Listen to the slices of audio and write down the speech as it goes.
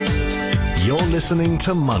You're listening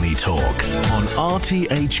to Money Talk on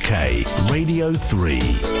RTHK Radio 3.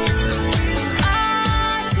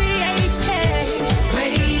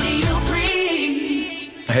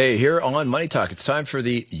 Hey, here on Money Talk, it's time for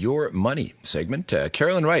the Your Money segment.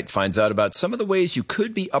 Carolyn Wright finds out about some of the ways you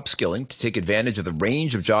could be upskilling to take advantage of the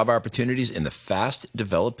range of job opportunities in the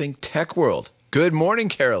fast-developing tech world. Good morning,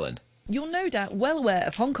 Carolyn. You're no doubt well aware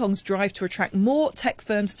of Hong Kong's drive to attract more tech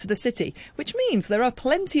firms to the city, which means there are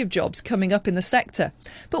plenty of jobs coming up in the sector.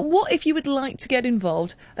 But what if you would like to get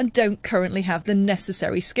involved and don't currently have the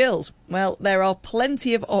necessary skills? Well, there are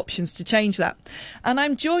plenty of options to change that. And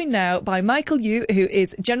I'm joined now by Michael Yue, who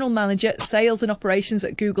is General Manager, Sales and Operations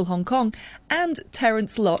at Google Hong Kong, and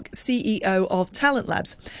Terrance Lok, CEO of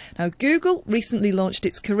TalentLabs. Now, Google recently launched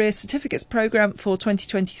its Career Certificates program for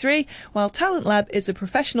 2023, while TalentLab is a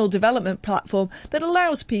professional development platform that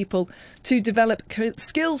allows people to develop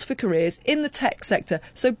skills for careers in the tech sector.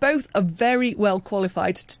 So both are very well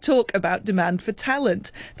qualified to talk about demand for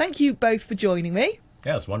talent. Thank you both for joining me.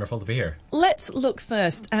 Yeah, it's wonderful to be here. Let's look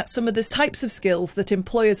first at some of the types of skills that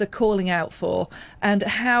employers are calling out for and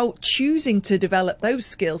how choosing to develop those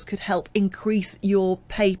skills could help increase your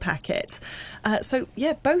pay packet. So,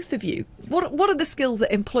 both of you, what are the skills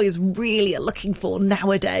that employers really are looking for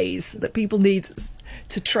nowadays that people need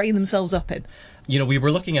to train themselves up in? You know, we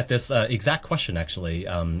were looking at this exact question, actually,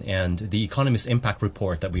 and the Economist Impact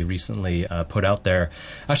Report that we recently put out there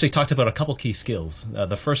actually talked about a couple key skills.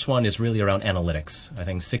 The first one is really around analytics. I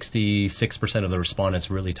think 66% of the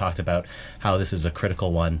respondents really talked about how this is a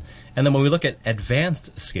critical one. And then when we look at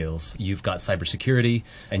advanced skills, you've got cybersecurity,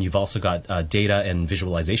 and you've also got data and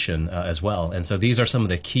visualization as well. And so these are some of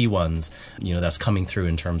the key ones, you know, that's coming through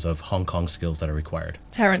in terms of Hong Kong skills that are required.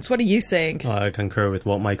 Terrance, what are you seeing? I concur with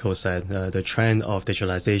what Michael said. The trend of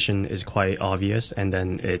digitalization is quite obvious, and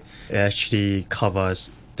then it actually covers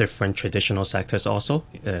different traditional sectors also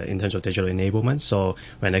in terms of digital enablement. So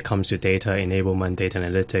when it comes to data enablement, data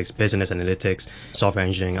analytics, business analytics, software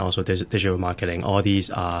engineering, also digital marketing, all these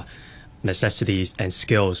are necessities and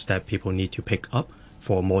skills that people need to pick up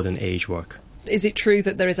for modern age work. Is it true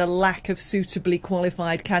that there is a lack of suitably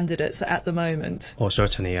qualified candidates at the moment? Oh,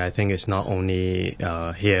 certainly. I think it's not only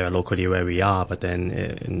here locally where we are, but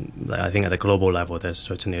then I think at the global level, there's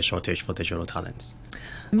certainly a shortage for digital talents.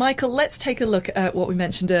 Michael, let's take a look at what we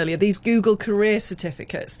mentioned earlier, these Google Career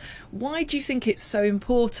Certificates. Why do you think it's so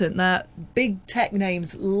important that big tech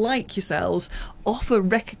names like yourselves offer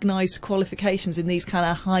recognised qualifications in these kind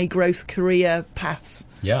of high-growth career paths?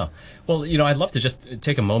 Yeah. Well, you know, I'd love to just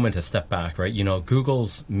take a moment to step back, right? You know,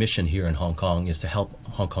 Google's mission here in Hong Kong is to help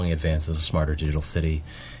Hong Kong advance as a smarter digital city.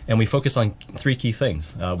 And we focus on three key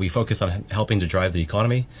things. We focus on helping to drive the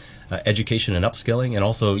economy, education and upskilling, and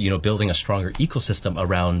also, you know, building a stronger ecosystem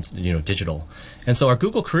around, you know, digital. And so our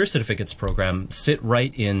Google Career Certificates program sit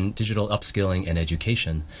right in digital upskilling and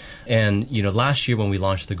education. And, you know, last year when we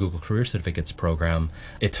launched the Google Career Certificates program,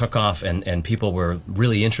 it took off and people were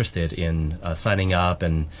really interested in signing up.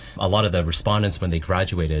 And a lot of the respondents when they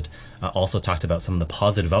graduated also talked about some of the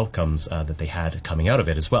positive outcomes that they had coming out of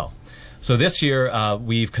it as well. So this year,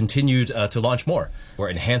 we've continued to launch more. We're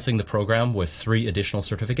enhancing the program with 3 additional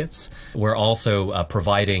certificates. We're also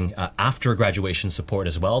providing after graduation support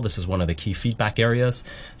as well. This is one of the key feedback areas.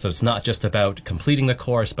 So it's not just about completing the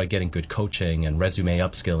course, but getting good coaching and resume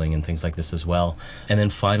upskilling and things like this as well. And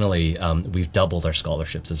then finally, we've doubled our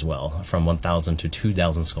scholarships as well, from 1,000 to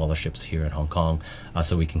 2,000 scholarships here in Hong Kong,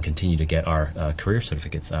 so we can continue to get our career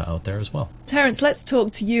certificates out there as well. Terrance, let's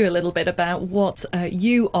talk to you a little bit about what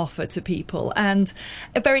you offer to people. And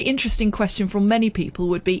a very interesting question from many people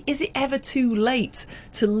would be, is it ever too late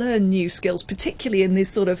to learn new skills, particularly in these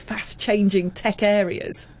sort of fast-changing tech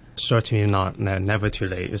areas? Certainly not, never too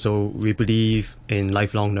late. So we believe in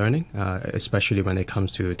lifelong learning, especially when it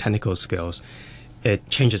comes to technical skills. It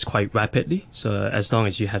changes quite rapidly. So as long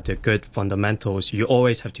as you have the good fundamentals, you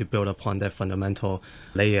always have to build upon their fundamental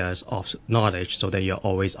layers of knowledge so that you're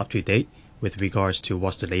always up to date with regards to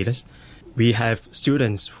what's the latest. We have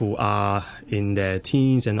students who are in their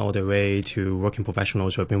teens and all the way to working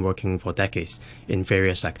professionals who have been working for decades in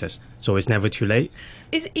various sectors. So it's never too late.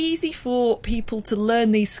 Is it easy for people to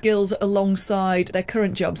learn these skills alongside their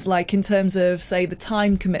current jobs, like in terms of, say, the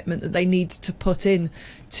time commitment that they need to put in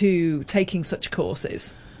to taking such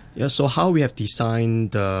courses? Yeah, so how we have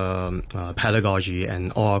designed the pedagogy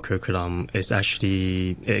and all our curriculum is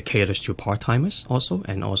actually, it caters to part-timers also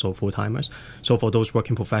and also full-timers. So for those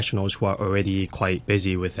working professionals who are already quite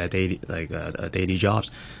busy with their daily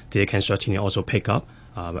jobs, they can certainly also pick up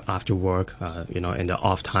after work, in the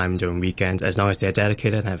off time during weekends. As long as they're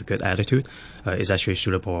dedicated and have a good attitude, it's actually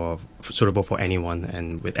suitable for anyone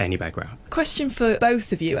and with any background. Question for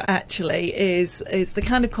both of you actually is the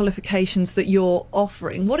kind of qualifications that you're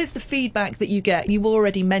offering. What is the feedback that you get? You've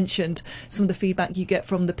already mentioned some of the feedback you get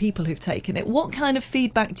from the people who've taken it. What kind of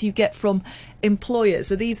feedback do you get from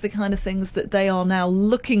employers? Are these the kind of things that they are now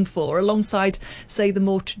looking for alongside, say, the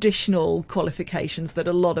more traditional qualifications that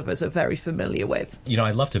a lot of us are very familiar with?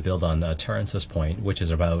 I'd love to build on Terrance's point, which is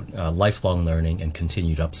about lifelong learning and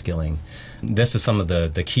continued upskilling. This is some of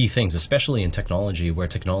the key things, especially in technology, where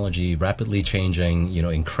technology rapidly changing,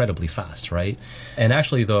 incredibly fast, right? And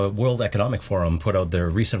actually, the World Economic Forum put out their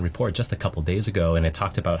recent report just a couple days ago, and it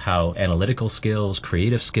talked about how analytical skills,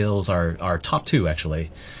 creative skills are top 2, actually.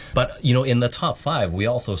 But, in the top 5, we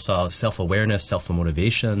also saw self-awareness,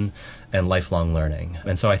 self-motivation, and lifelong learning.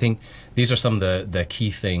 And so I think these are some of the key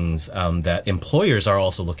things that employers are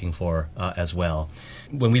also looking for as well.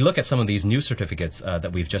 When we look at some of these new certificates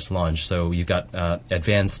that we've just launched, so you've got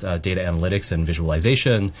advanced data analytics and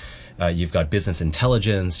visualization, you've got business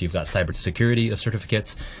intelligence, you've got cybersecurity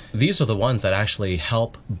certificates. These are the ones that actually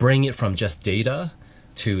help bring it from just data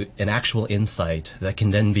to an actual insight that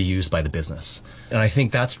can then be used by the business. And I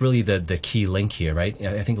think that's really the key link here, right?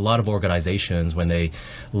 I think a lot of organizations, when they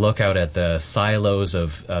look out at the silos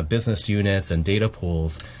of business units and data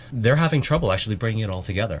pools, they're having trouble actually bringing it all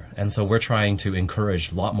together. And so we're trying to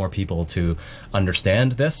encourage a lot more people to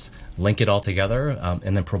understand this, link it all together,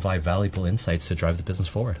 and then provide valuable insights to drive the business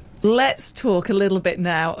forward. Let's talk a little bit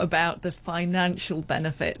now about the financial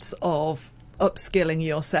benefits of upskilling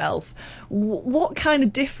yourself. What kind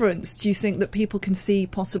of difference do you think that people can see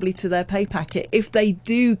possibly to their pay packet if they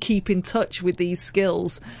do keep in touch with these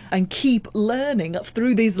skills and keep learning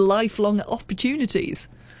through these lifelong opportunities?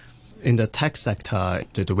 In the tech sector,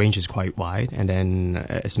 the range is quite wide, and then,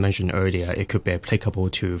 as mentioned earlier, it could be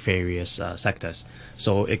applicable to various sectors.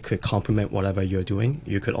 So it could complement whatever you're doing.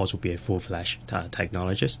 You could also be a full-fledged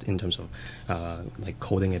technologist in terms of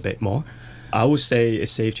coding a bit more. I would say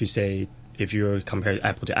it's safe to say, if you compare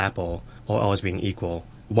apple to apple, all else being equal,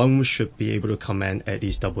 one should be able to command at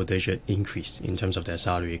least double-digit increase in terms of their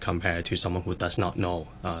salary compared to someone who does not know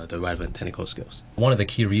the relevant technical skills. One of the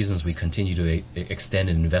key reasons we continue to extend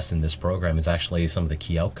and invest in this program is actually some of the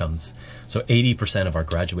key outcomes. So 80% of our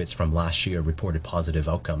graduates from last year reported positive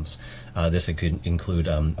outcomes. This could include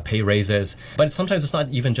pay raises, but sometimes it's not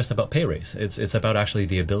even just about pay raise. It's about actually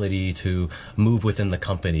the ability to move within the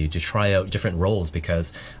company, to try out different roles,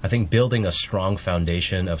 because I think building a strong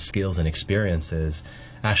foundation of skills and experiences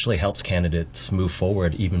actually helps candidates move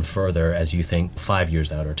forward even further as you think 5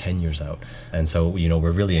 years out or 10 years out. And so,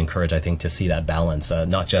 we're really encouraged, I think, to see that balance,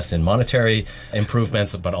 not just in monetary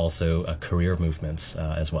improvements, but also career movements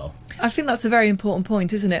as well. I think that's a very important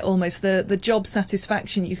point, isn't it? Almost the job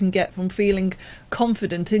satisfaction you can get from feeling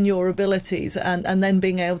confident in your abilities and then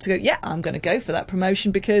being able to go, yeah, I'm going to go for that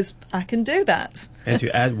promotion because I can do that. And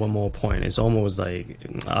to add one more point, it's almost like,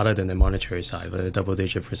 other than the monetary side, but a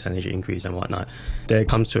double-digit percentage increase and whatnot, there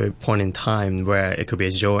comes to a point in time where it could be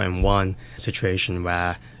a 0 and 1 situation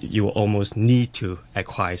where you will almost need to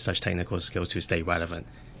acquire such technical skills to stay relevant,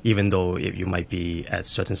 even though you might be at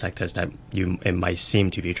certain sectors that it might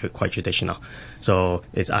seem to be quite traditional. So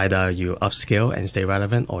it's either you upskill and stay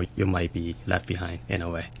relevant, or you might be left behind in a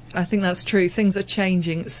way. I think that's true. Things are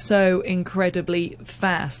changing so incredibly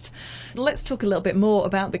fast. Let's talk a little bit more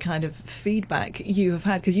about the kind of feedback you have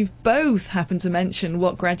had, because you've both happened to mention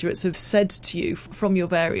what graduates have said to you from your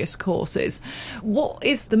various courses. What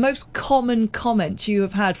is the most common comment you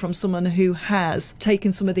have had from someone who has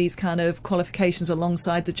taken some of these kind of qualifications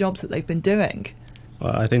alongside the jobs that they've been doing?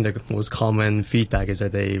 Well, I think the most common feedback is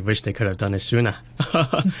that they wish they could have done it sooner,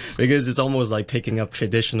 because it's almost like picking up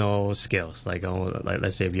traditional skills. Like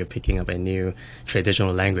let's say if you're picking up a new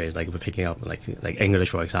traditional language, like we're picking up like English,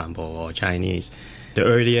 for example, or Chinese. The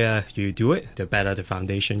earlier you do it, the better the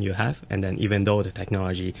foundation you have. And then even though the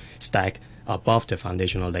technology stack above the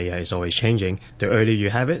foundational layer is always changing, the earlier you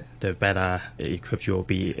have it, the better equipped you will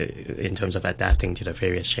be in terms of adapting to the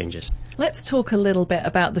various changes. Let's talk a little bit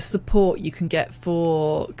about the support you can get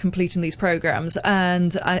for completing these programs.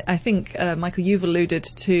 And I think, Michael, you've alluded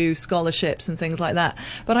to scholarships and things like that.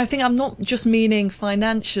 But I think I'm not just meaning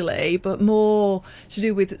financially, but more to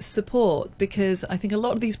do with support, because I think a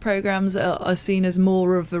lot of these programs are seen as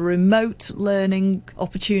more of a remote learning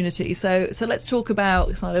opportunity. So let's talk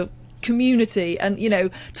about sort of community and,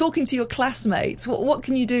 talking to your classmates. What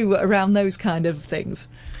can you do around those kind of things?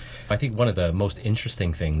 I think one of the most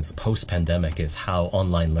interesting things post-pandemic is how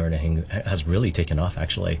online learning has really taken off,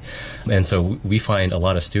 actually. And so we find a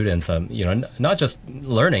lot of students, not just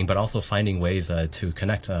learning, but also finding ways to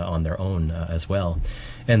connect on their own as well.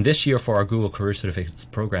 And this year for our Google Career Certificates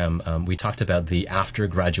program, we talked about the after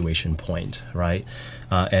graduation point, right?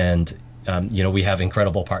 We have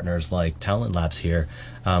incredible partners like TalentLabs here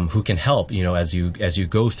who can help, as you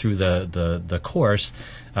go through the course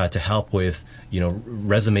to help with,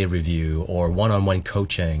 resume review or one-on-one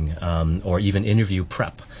coaching or even interview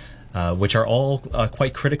prep. Which are all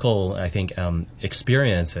quite critical, I think,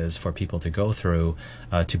 experiences for people to go through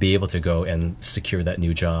to be able to go and secure that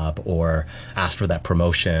new job or ask for that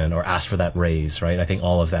promotion or ask for that raise, right? I think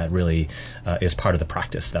all of that really is part of the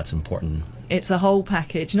practice that's important. It's a whole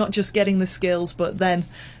package, not just getting the skills, but then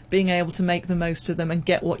being able to make the most of them and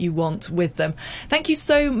get what you want with them. Thank you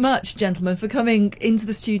so much, gentlemen, for coming into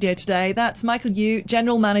the studio today. That's Michael Yue,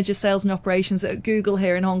 General Manager Sales and Operations at Google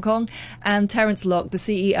here in Hong Kong, and Terrance Lok, the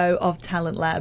CEO of TalentLabs.